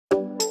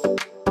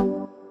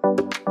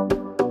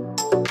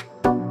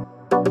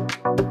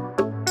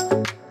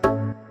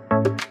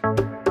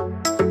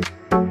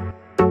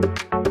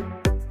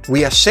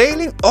We are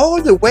sailing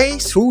all the way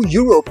through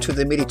Europe to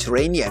the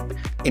Mediterranean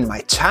in my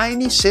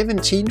tiny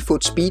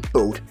 17-foot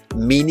speedboat,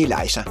 Mini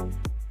Liza.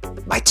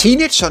 My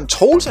teenage son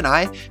Troels and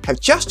I have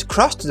just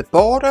crossed the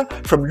border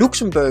from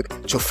Luxembourg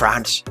to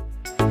France.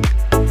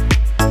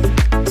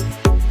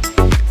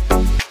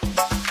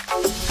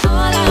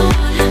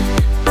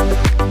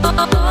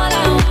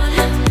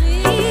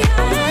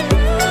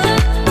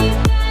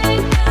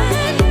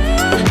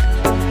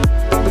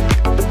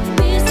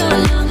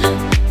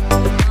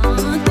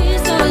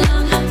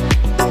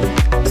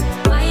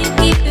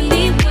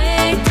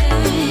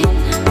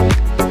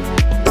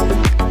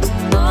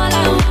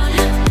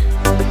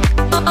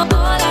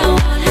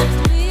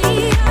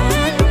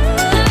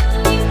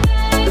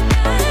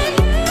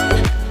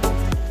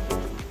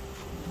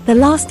 The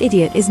last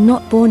idiot is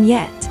not born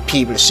yet.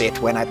 People said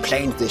when I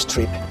planned this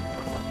trip.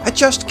 I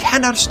just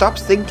cannot stop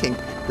thinking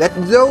that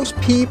those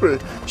people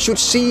should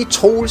see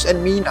Troels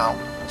and me now,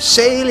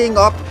 sailing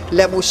up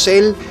La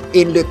Moselle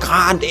in the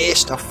Grand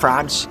Est of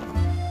France.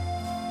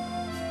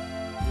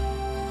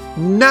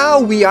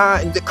 Now we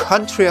are in the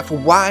country of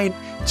wine,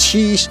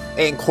 cheese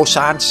and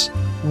croissants.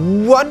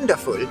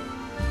 Wonderful!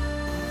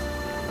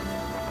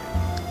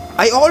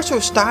 I also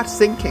start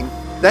thinking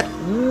that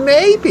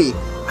maybe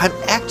I'm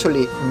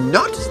actually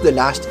not the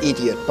last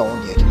idiot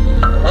born yet.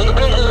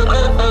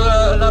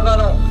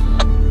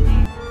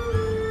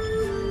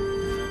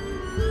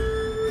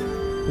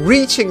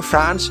 Reaching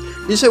France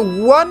is a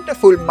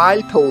wonderful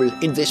milestone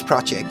in this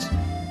project.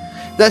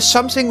 There's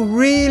something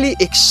really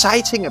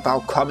exciting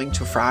about coming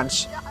to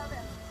France.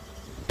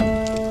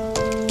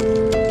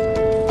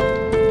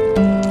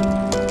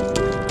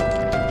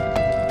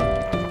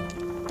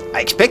 I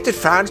expected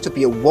France to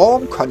be a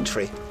warm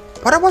country,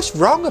 but I was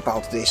wrong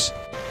about this.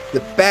 The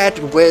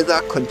bad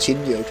weather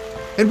continued,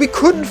 and we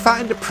couldn't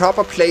find a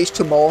proper place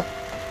to moor.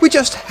 We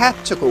just had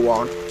to go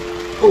on.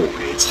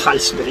 Det er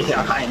træls med det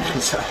her regn,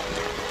 altså.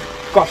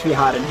 Godt vi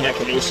har den her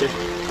kalesse,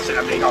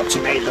 selvom det ikke er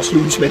optimalt at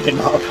sluse med den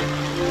op.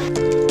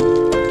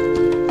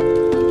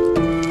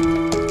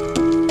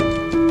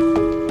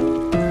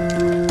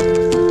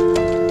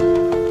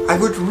 I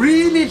would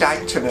really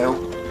like to know,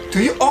 do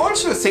you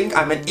also think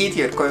I'm an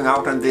idiot going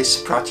out on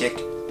this project?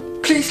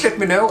 Please let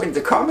me know in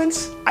the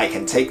comments. I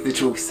can take the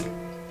truth.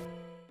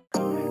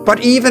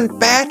 But even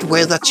bad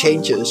weather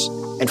changes,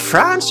 and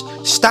France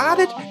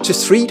started to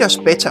treat us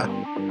better.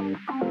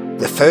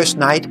 The first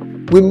night,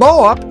 we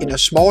moor up in a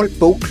small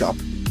boat club.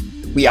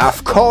 We are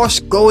of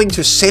course going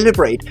to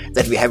celebrate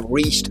that we have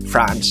reached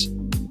France.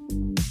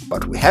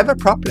 But we have a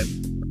problem.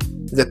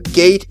 The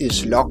gate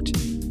is locked.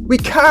 We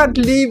can't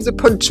leave the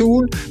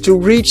pontoon to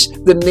reach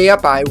the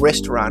nearby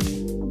restaurant.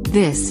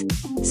 This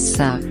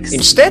sucks.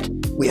 Instead,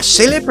 we are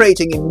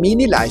celebrating in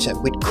Mini Liza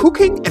with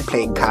cooking and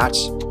playing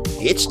cards.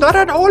 It's not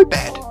at all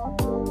bad.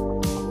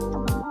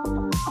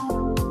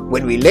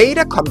 When we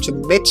later come to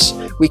Metz,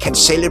 we can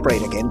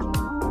celebrate again.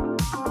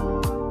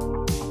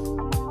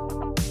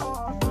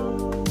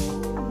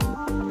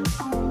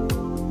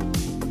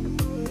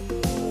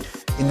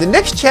 In the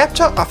next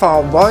chapter of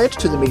our voyage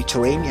to the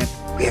Mediterranean,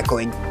 we are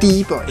going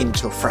deeper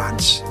into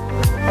France.